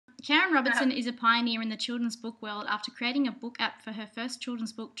Karen Robertson is a pioneer in the children's book world after creating a book app for her first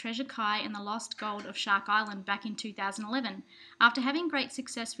children's book, Treasure Kai and the Lost Gold of Shark Island, back in 2011. After having great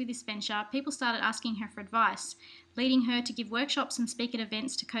success with this venture, people started asking her for advice, leading her to give workshops and speak at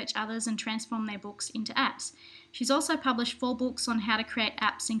events to coach others and transform their books into apps. She's also published 4 books on how to create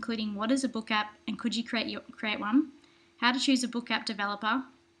apps, including What is a Book App and Could You Create One?, How to Choose a Book App Developer,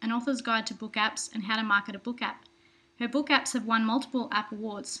 An Author's Guide to Book Apps, and How to Market a Book App. Her book apps have won multiple app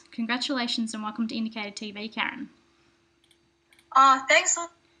awards. Congratulations and welcome to Indicator TV, Karen. Thanks,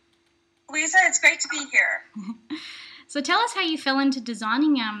 Louisa. It's great to be here. So tell us how you fell into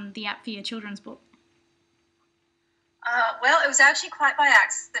designing the app for your children's book. Well, it was actually quite by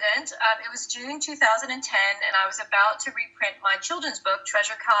accident. It was June 2010, and I was about to reprint my children's book,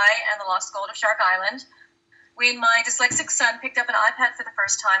 Treasure Kai and the Lost Gold of Shark Island, when my dyslexic son picked up an iPad for the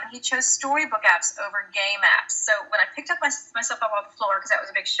first time, and he chose storybook apps over game apps. So when I picked up myself up off the floor, because that was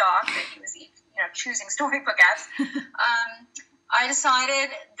a big shock that he was choosing storybook apps, I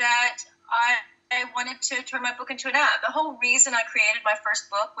decided that I wanted to turn my book into an app. The whole reason I created my first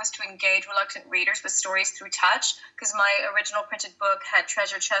book was to engage reluctant readers with stories through touch, because my original printed book had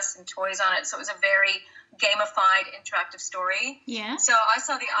treasure chests and toys on it, so it was a very gamified, interactive story. Yeah. So I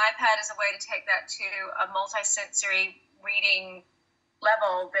saw the iPad as a way to take that to a multi-sensory reading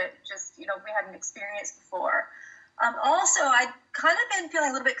level that just, we hadn't experienced before. Also, I'd kind of been feeling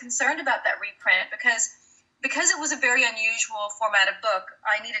a little bit concerned about that reprint because it was a very unusual format of book.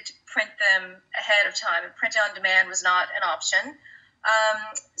 I needed to print them ahead of time, and print on demand was not an option.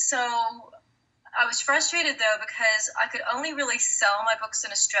 So I was frustrated, though, because I could only really sell my books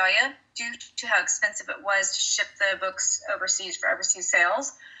in Australia due to how expensive it was to ship the books overseas for overseas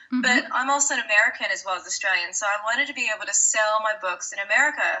sales. Mm-hmm. But I'm also an American as well as Australian, so I wanted to be able to sell my books in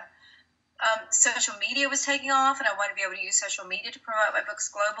America. Social media was taking off, and I wanted to be able to use social media to promote my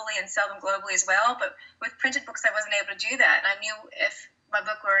books globally and sell them globally as well. But with printed books, I wasn't able to do that. And I knew if my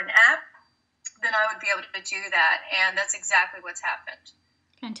book were an app, then I would be able to do that. And that's exactly what's happened.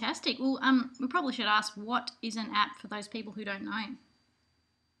 Fantastic. Well, we probably should ask, what is an app for those people who don't know?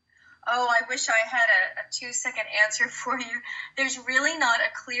 Oh, I wish I had a 2-second answer for you. There's really not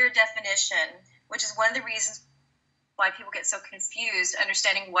a clear definition, which is one of the reasons why people get so confused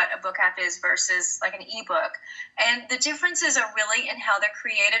understanding what a book app is versus like an ebook. And the differences are really in how they're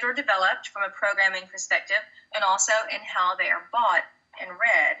created or developed from a programming perspective, and also in how they are bought and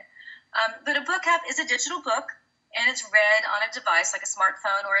read. But a book app is a digital book, and it's read on a device like a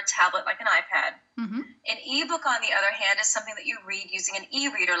smartphone or a tablet like an iPad. Mm-hmm. An ebook, on the other hand, is something that you read using an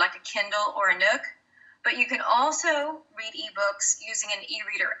e-reader like a Kindle or a Nook. But you can also read ebooks using an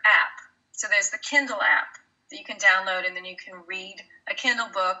e-reader app. So there's the Kindle app that you can download, and then you can read a Kindle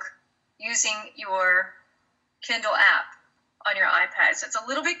book using your Kindle app on your iPad. So it's a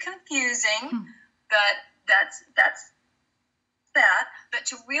little bit confusing, but that's that. But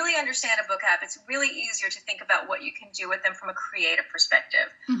to really understand a book app, it's really easier to think about what you can do with them from a creative perspective.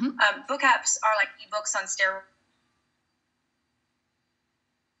 Mm-hmm. Book apps are like ebooks on steroids.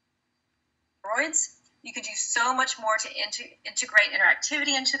 You could do so much more to integrate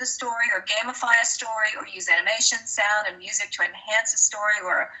interactivity into the story, or gamify a story, or use animation, sound, and music to enhance a story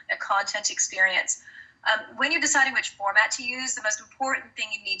or a content experience. When you're deciding which format to use, the most important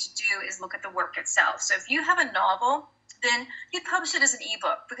thing you need to do is look at the work itself. So if you have a novel, then you publish it as an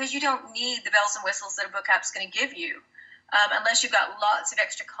ebook, because you don't need the bells and whistles that a book app is going to give you, unless you've got lots of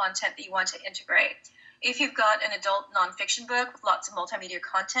extra content that you want to integrate. If you've got an adult nonfiction book with lots of multimedia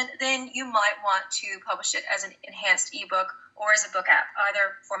content, then you might want to publish it as an enhanced ebook or as a book app.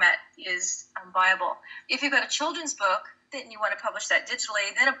 Either format is viable. If you've got a children's book, then you want to publish that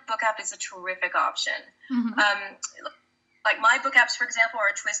digitally, then a book app is a terrific option. Mm-hmm. Like my book apps, for example, are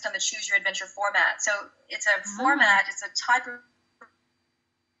a twist on the Choose Your Adventure format. So it's a format, it's a type of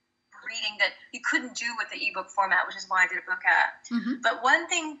reading that you couldn't do with the ebook format, which is why I did a book app. Mm-hmm. But one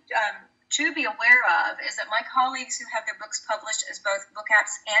thing to be aware of is that my colleagues who have their books published as both book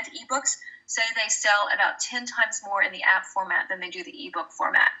apps and ebooks say they sell about 10 times more in the app format than they do the ebook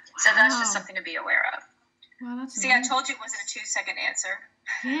format. Wow. So that's just something to be aware of. Wow, that's See, amazing. I told you it wasn't a 2-second answer.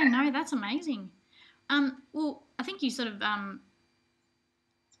 Yeah, no, that's amazing. Well, I think you sort of,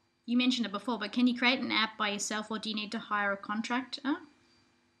 you mentioned it before, but can you create an app by yourself, or do you need to hire a contractor?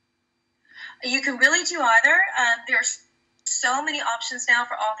 You can really do either. There's so many options now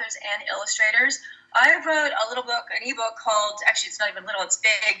for authors and illustrators. I wrote a little book, an ebook called, actually it's not even little, it's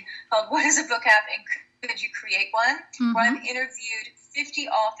big, called What is a Book App and Could You Create One? Mm-hmm. Where I've interviewed 50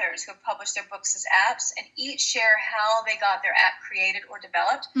 authors who have published their books as apps, and each share how they got their app created or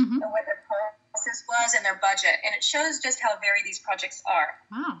developed, and what their process was and their budget. And it shows just how varied these projects are.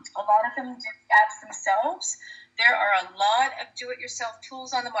 Wow. A lot of them do apps themselves. There are a lot of do-it-yourself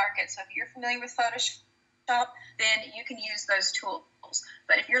tools on the market. So if you're familiar with Photoshop, then you can use those tools.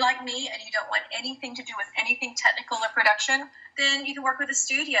 But if you're like me and you don't want anything to do with anything technical or production, then you can work with a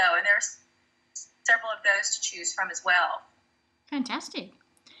studio, and there's several of those to choose from as well. Fantastic.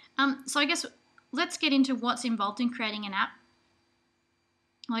 So I guess let's get into what's involved in creating an app.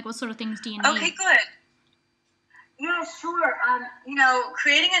 Like, what sort of things do you need? Okay, good. Yeah, sure.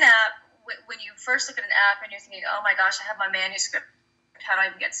 Creating an app, when you first look at an app and you're thinking, oh my gosh, I have my manuscript, how do I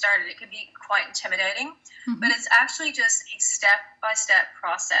even get started? It can be quite intimidating, but it's actually just a step-by-step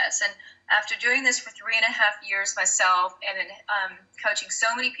process. And after doing this for 3.5 years myself, and then coaching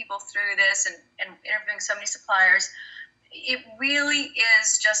so many people through this and interviewing so many suppliers, it really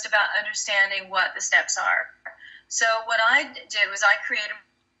is just about understanding what the steps are. So what I did was I created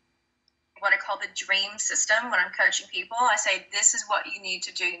what I call the dream system. When I'm coaching people, I say, this is what you need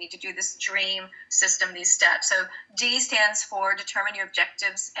to do. You need to do this dream system, these steps. So D stands for determine your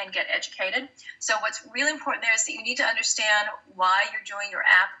objectives and get educated. So what's really important there is that you need to understand why you're doing your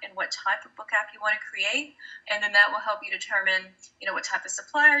app and what type of book app you want to create. And then that will help you determine, what type of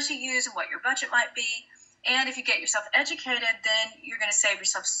suppliers you use and what your budget might be. And if you get yourself educated, then you're going to save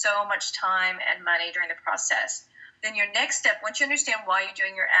yourself so much time and money during the process. Then your next step, once you understand why you're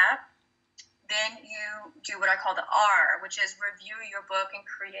doing your app, then you do what I call the R, which is review your book and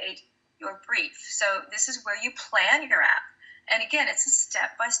create your brief. So this is where you plan your app. And again, it's a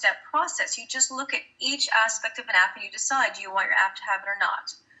step-by-step process. You just look at each aspect of an app and you decide, do you want your app to have it or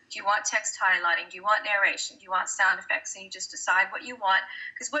not? Do you want text highlighting? Do you want narration? Do you want sound effects? And you just decide what you want.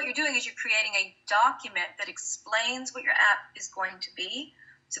 Because what you're doing is you're creating a document that explains what your app is going to be.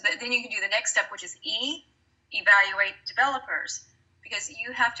 So that then you can do the next step, which is E, evaluate developers. Because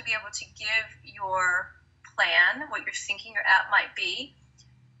you have to be able to give your plan, what you're thinking your app might be.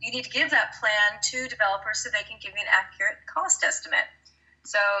 You need to give that plan to developers so they can give you an accurate cost estimate.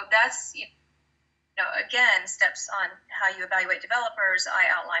 So that's, again, steps on how you evaluate developers I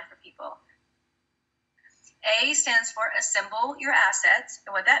outline for people. A stands for assemble your assets.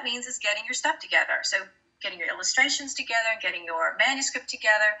 And what that means is getting your stuff together. So getting your illustrations together, getting your manuscript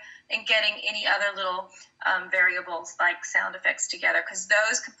together, and getting any other little variables like sound effects together, because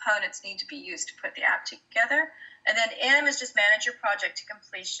those components need to be used to put the app together. And then M is just manage your project to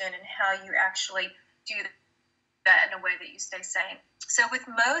completion and how you actually do that in a way that you stay sane. So with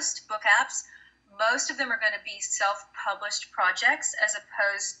most book apps, most of them are going to be self-published projects as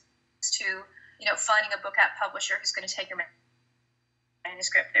opposed to, finding a book app publisher who's going to take your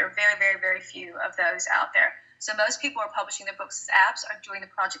manuscript. There are very, very, very few of those out there. So most people are publishing their books as apps, are doing the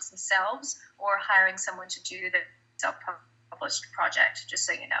projects themselves, or hiring someone to do the self-published project, just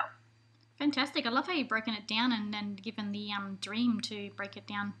so you know. Fantastic. I love how you've broken it down and then given the dream to break it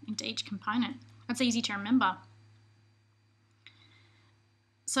down into each component. That's easy to remember.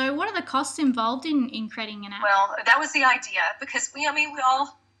 So what are the costs involved in creating an app? Well, that was the idea, because we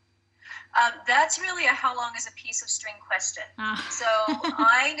all, that's really a how long is a piece of string question. So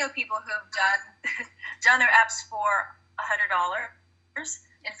I know people who have done their apps for $100.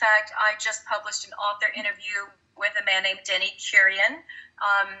 In fact, I just published an author interview with a man named Denny Curian.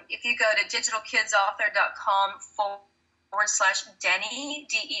 If you go to digitalkidsauthor.com /Denny,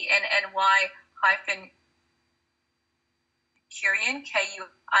 DENNY Curian,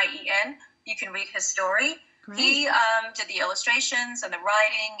 KUIEN, you can read his story. Great. He did the illustrations and the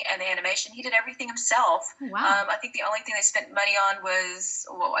writing and the animation. He did everything himself. Oh, wow. I think the only thing they spent money on was,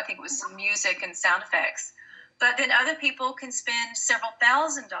 some music and sound effects. But then other people can spend several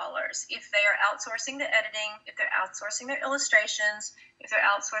 $1,000s if they are outsourcing the editing, if they're outsourcing their illustrations, if they're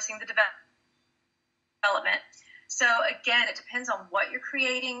outsourcing the development. So again, it depends on what you're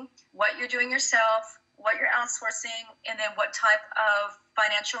creating, what you're doing yourself, what you're outsourcing, and then what type of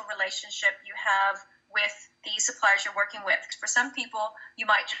financial relationship you have with the suppliers you're working with. For some people, you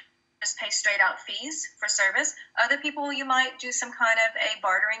might just pay straight out fees for service. Other people, you might do some kind of a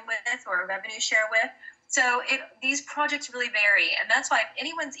bartering with or a revenue share with. So these projects really vary. And that's why if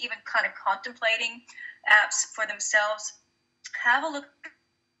anyone's even kind of contemplating apps for themselves, have a look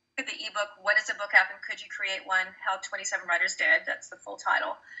at the ebook, What is a Book App and Could You Create One? How 27 Writers Did. That's the full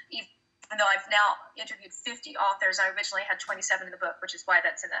title. Even though I've now interviewed 50 authors, I originally had 27 in the book, which is why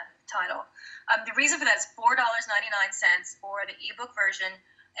that's in the title. The reason for that is $4.99 for the ebook version,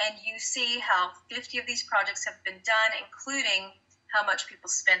 and you see how 50 of these projects have been done, including how much people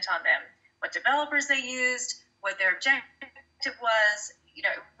spent on them, what developers they used, what their objectives was, it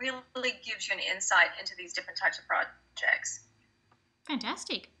really gives you an insight into these different types of projects.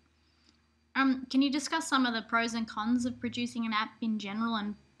 Fantastic. Can you discuss some of the pros and cons of producing an app in general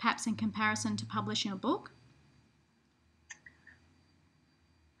and perhaps in comparison to publishing a book?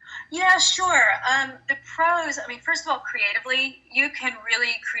 Yeah, sure. The pros, first of all, creatively, you can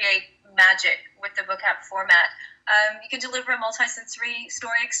really create magic with the book app format. You can deliver a multi-sensory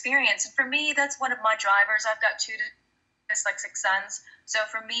story experience. And for me, that's one of my drivers. I've got 2 dyslexic sons. So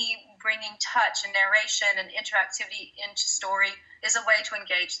for me, bringing touch and narration and interactivity into story is a way to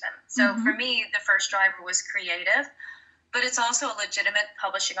engage them. So for me, the first driver was creative, but it's also a legitimate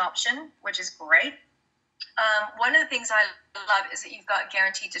publishing option, which is great. One of the things I love is that you've got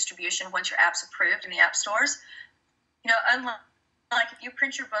guaranteed distribution once your app's approved in the app stores. Unlike if you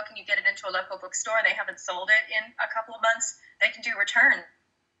print your book and you get it into a local bookstore and they haven't sold it in a couple of months, they can do returns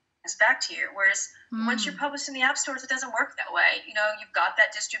back to you. Whereas once you're published in the app stores, it doesn't work that way. You've got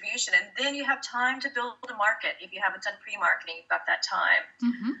that distribution, and then you have time to build a market. If you haven't done pre-marketing, you've got that time.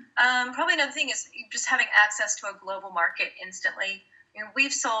 Probably another thing is just having access to a global market instantly.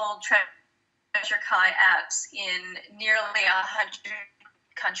 We've sold Treasure Kai apps in nearly 100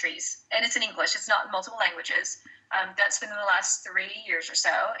 countries, and it's in English. It's not in multiple languages. That's been in the last 3 years or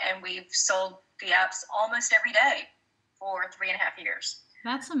so, and we've sold the apps almost every day for 3.5 years.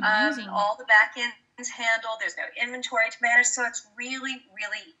 That's amazing. All the back ends handled. There's no inventory to manage, so it's really,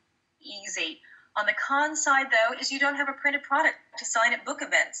 really easy. On the con side, though, is you don't have a printed product to sign at book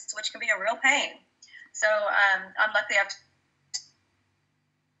events, which can be a real pain. So I'm lucky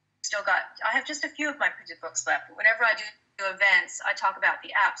I have just a few of my printed books left. But whenever I do events, I talk about the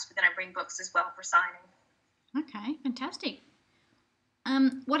apps, but then I bring books as well for signing. Okay, fantastic.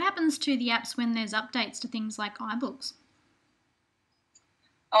 What happens to the apps when there's updates to things like iBooks?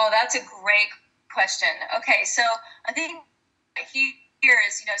 Oh, that's a great question. Okay, so I think here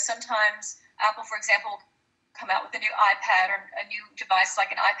is, sometimes Apple, for example, will come out with a new iPad or a new device like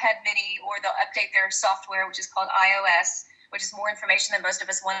an iPad mini, or they'll update their software, which is called iOS, which is more information than most of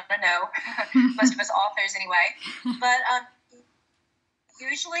us want to know, most of us authors anyway. But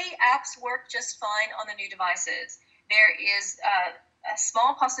usually apps work just fine on the new devices. There is a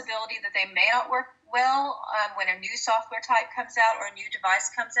small possibility that they may not work well when a new software type comes out or a new device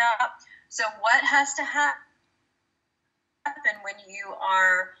comes out. So what has to happen when you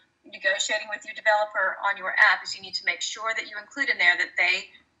are negotiating with your developer on your app is you need to make sure that you include in there that they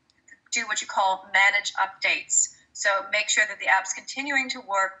do what you call manage updates. So make sure that the app's continuing to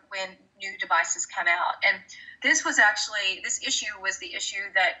work when new devices come out. And this issue was the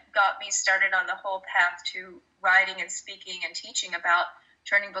issue that got me started on the whole path to writing and speaking and teaching about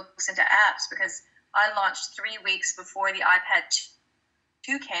turning books into apps, because I launched 3 weeks before the iPad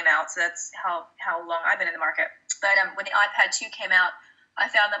 2 came out. So that's how long I've been in the market. But when the iPad 2 came out, I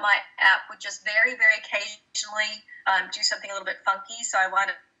found that my app would just very, very occasionally do something a little bit funky. So I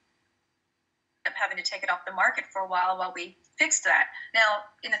wound up having to take it off the market for a while we fixed that. Now,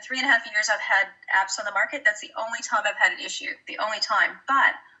 in the 3.5 years I've had apps on the market, that's the only time I've had an issue, the only time.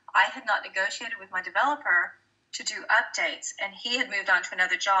 But I had not negotiated with my developer to do updates, and he had moved on to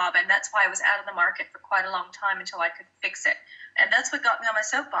another job, and that's why I was out of the market for quite a long time until I could fix it. And that's what got me on my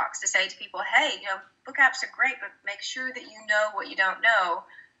soapbox to say to people, hey, book apps are great, but make sure that you know what you don't know,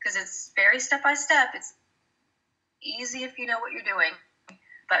 because it's very step by step. It's easy if you know what you're doing,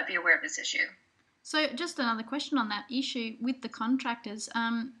 but be aware of this issue. So just another question on that issue with the contractors.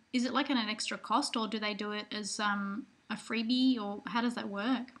 Is it like an extra cost, or do they do it as a freebie, or how does that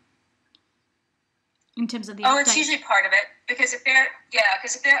work in terms of the updates? It's usually part of it, because if they're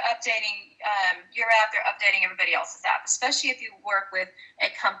updating your app, they're updating everybody else's app, especially if you work with a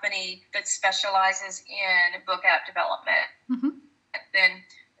company that specializes in book app development. Then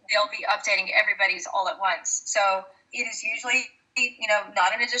they'll be updating everybody's all at once. So it is usually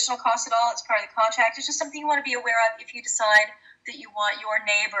not an additional cost at all. It's part of the contract. It's just something you want to be aware of if you decide that you want your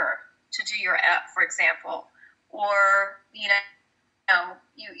neighbor to do your app, for example, or you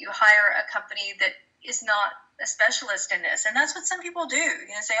hire a company that is not a specialist in this, and that's what some people do.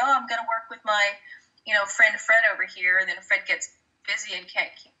 Say, oh, I'm going to work with my friend Fred over here, and then Fred gets busy and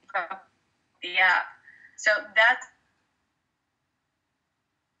can't keep up the app. So that's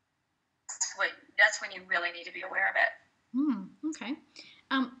when you really need to be aware of it. Okay.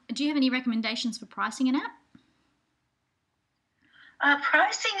 Do you have any recommendations for pricing an app?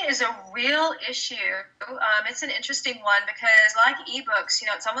 Pricing is a real issue. It's an interesting one because, like ebooks,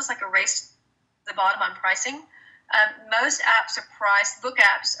 it's almost like a race to the bottom on pricing. Most apps are priced, book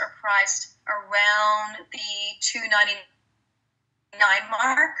apps are priced around the $2.99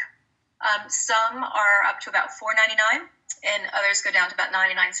 mark. Some are up to about $4.99. and others go down to about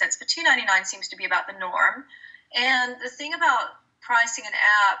 99 cents, but $2.99 seems to be about the norm. And the thing about pricing an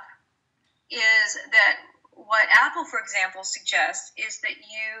app is that what Apple, for example, suggests is that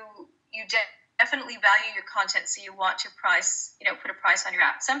you definitely value your content, so you want to put a price on your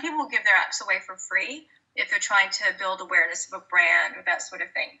app. Some people will give their apps away for free if they're trying to build awareness of a brand or that sort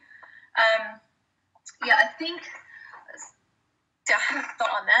of thing. I think I had a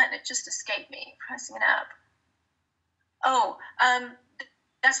thought on that and it just escaped me. Pricing an app.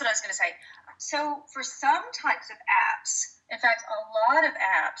 That's what I was going to say. So for some types of apps, in fact, a lot of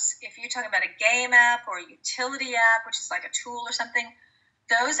apps, if you're talking about a game app or a utility app, which is like a tool or something,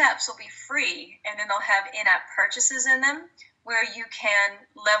 those apps will be free, and then they'll have in-app purchases in them where you can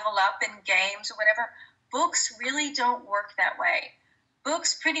level up in games or whatever. Books really don't work that way.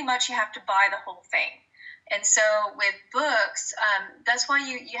 Books, pretty much you have to buy the whole thing. And so with books, that's why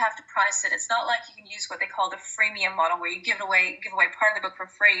you have to price it. It's not like you can use what they call the freemium model, where you give away part of the book for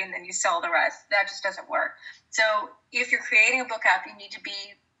free and then you sell the rest. That just doesn't work. So if you're creating a book app, you need to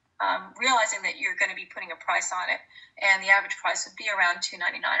be realizing that you're going to be putting a price on it, and the average price would be around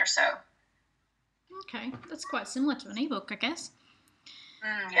 $2.99 or so. Okay, that's quite similar to an ebook, I guess.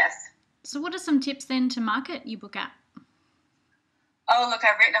 Yes. So what are some tips then to market your book app? Oh, look,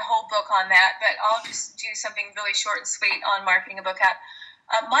 I've written a whole book on that, but I'll just do something really short and sweet on marketing a book app.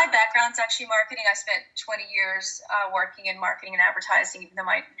 My background's actually marketing. I spent 20 years working in marketing and advertising, even though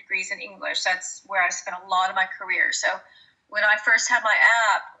my degree's in English. That's where I spent a lot of my career. So when I first had my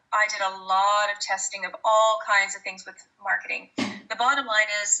app, I did a lot of testing of all kinds of things with marketing. The bottom line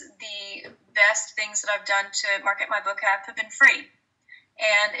is the best things that I've done to market my book app have been free,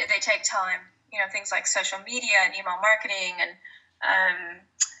 and they take time. Things like social media and email marketing and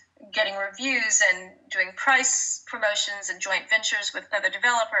getting reviews and doing price promotions and joint ventures with other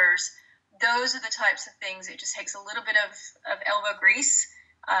developers. Those are the types of things. It just takes a little bit of elbow grease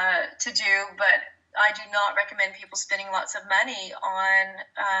to do, but I do not recommend people spending lots of money on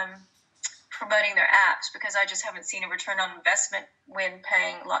promoting their apps, because I just haven't seen a return on investment when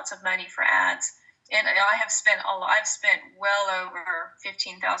paying lots of money for ads. And I've spent well over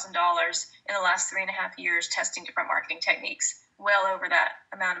 $15,000 in the last 3.5 years testing different marketing techniques. Well over that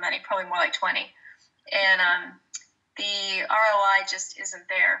amount of money, probably more like 20. And the ROI just isn't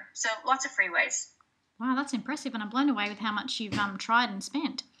there. So lots of free ways. Wow, that's impressive, and I'm blown away with how much you've tried and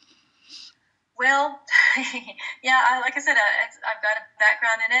spent. Well, like I said, I've got a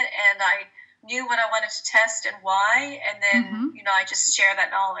background in it, and I knew what I wanted to test and why, and then I just share that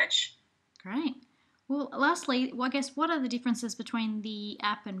knowledge. Great. Well, lastly, I guess, what are the differences between the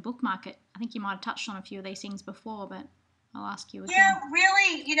app and book market? I think you might have touched on a few of these things before, but I'll ask you again. Yeah,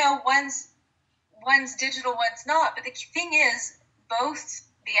 really, one's digital, one's not. But the thing is, both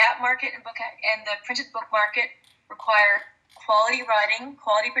the app market and the printed book market require quality writing,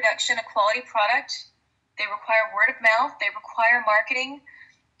 quality production, a quality product. They require word of mouth. They require marketing.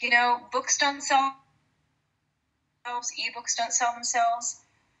 Books don't sell themselves. Ebooks don't sell themselves.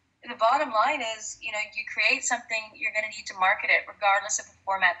 The bottom line is, you create something, you're going to need to market it regardless of the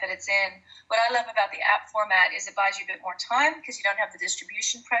format that it's in. What I love about the app format is it buys you a bit more time because you don't have the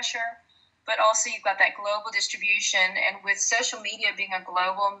distribution pressure, but also you've got that global distribution. And with social media being a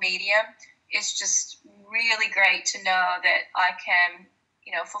global medium, it's just really great to know that I can,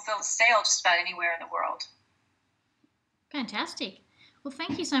 fulfill a sale just about anywhere in the world. Fantastic. Well,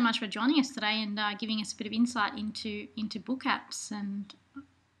 thank you so much for joining us today and giving us a bit of insight into book apps and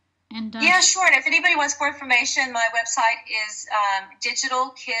yeah, sure. And if anybody wants more information, my website is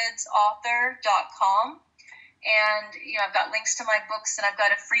digitalkidsauthor.com. And, I've got links to my books, and I've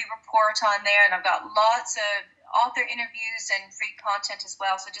got a free report on there, and I've got lots of author interviews and free content as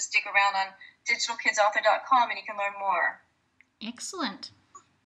well. So just dig around on digitalkidsauthor.com and you can learn more. Excellent.